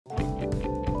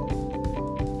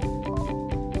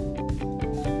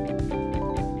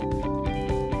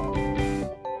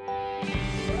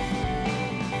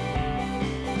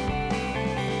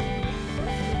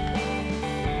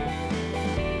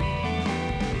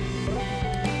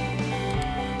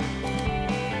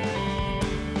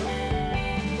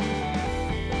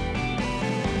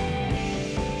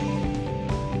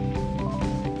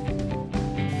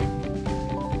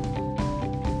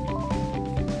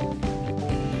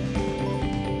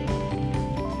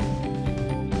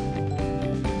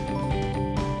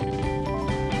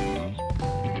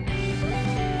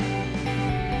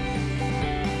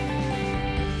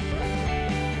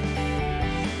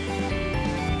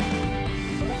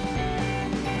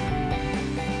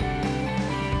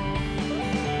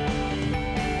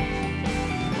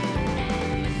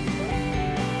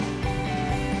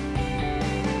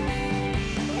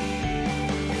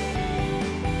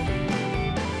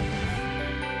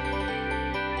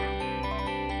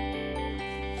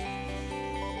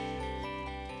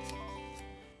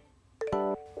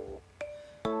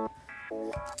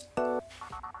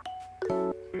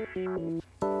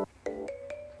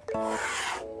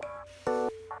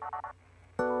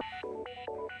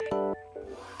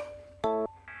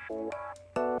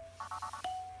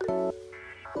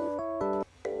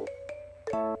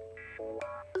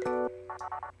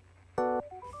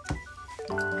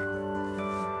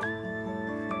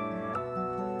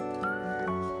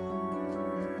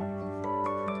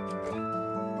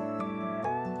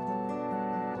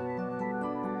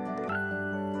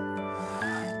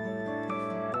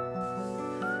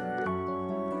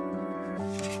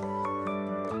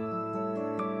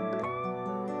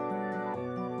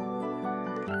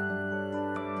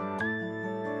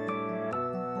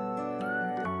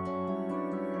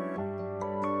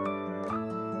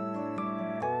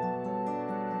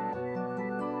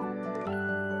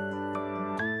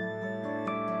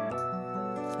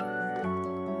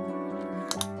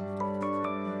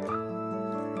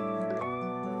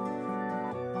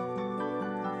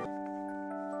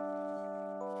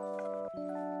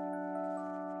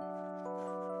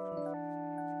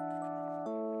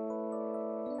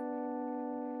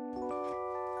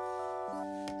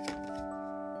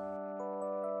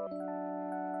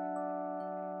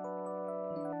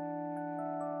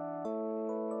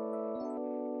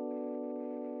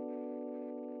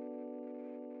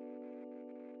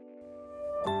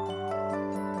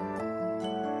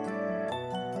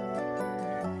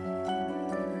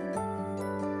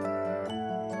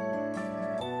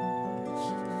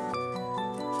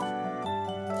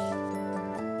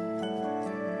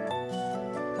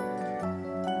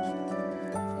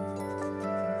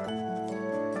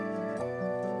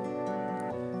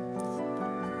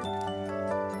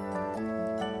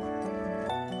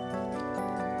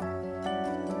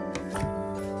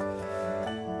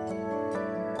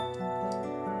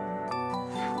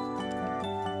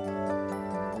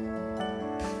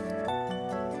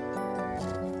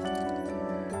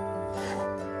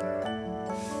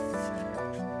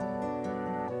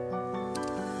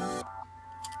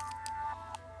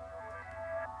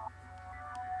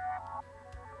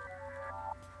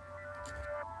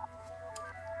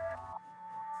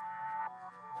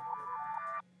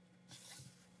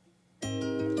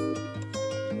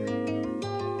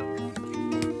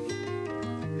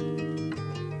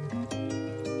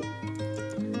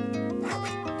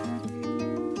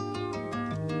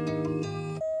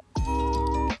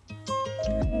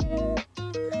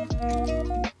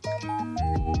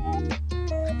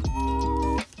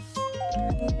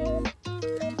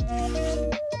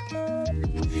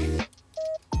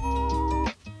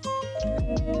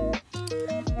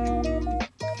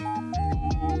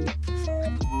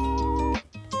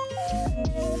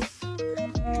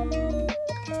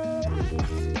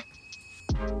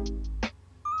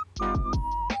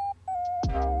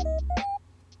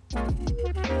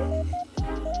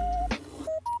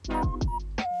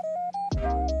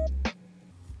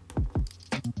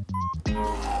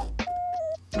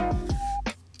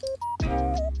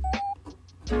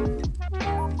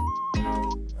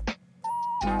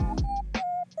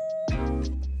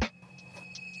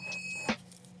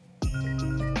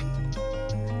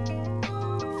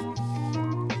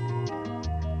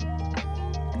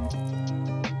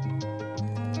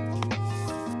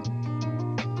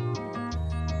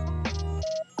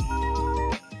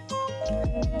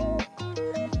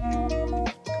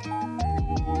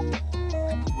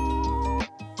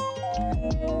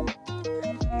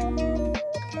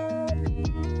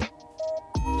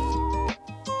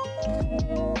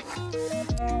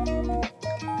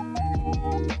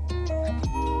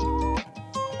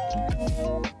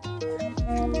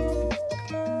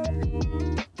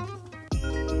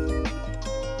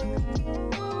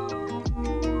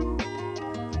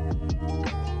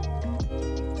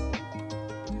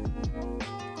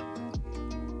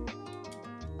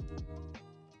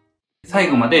最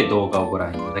後まで動画をご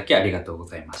覧いただきありがとうご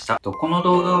ざいました。この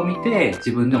動画を見て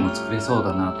自分でも作れそう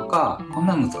だなとか、こん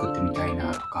なの作ってみたい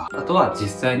なとか、あとは実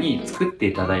際に作って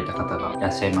いただいた方がいら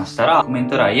っしゃいましたら、コメン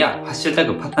ト欄やハッシュタ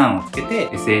グパターンをつけて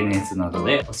SNS など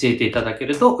で教えていただけ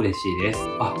ると嬉しいです。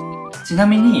ちな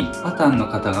みにパタンの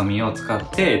型紙を使っ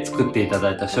て作っていた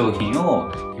だいた商品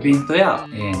をイベントや、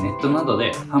ネットなど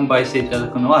で販売していただ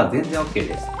くのは全然 OK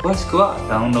です。詳しくは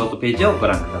ダウンロードページをご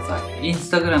覧ください。インス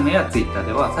タグラムやツイッター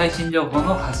では最新情報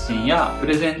の発信やプ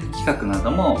レゼント企画な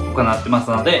ども行ってます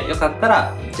ので、よかった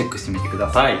らチェックしてみてく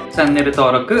ださい。チャンネル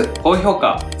登録、高評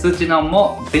価、通知のオン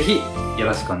もぜひよ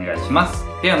ろしくお願いします。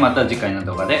ではまた次回の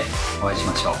動画でお会いし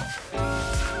ましょう。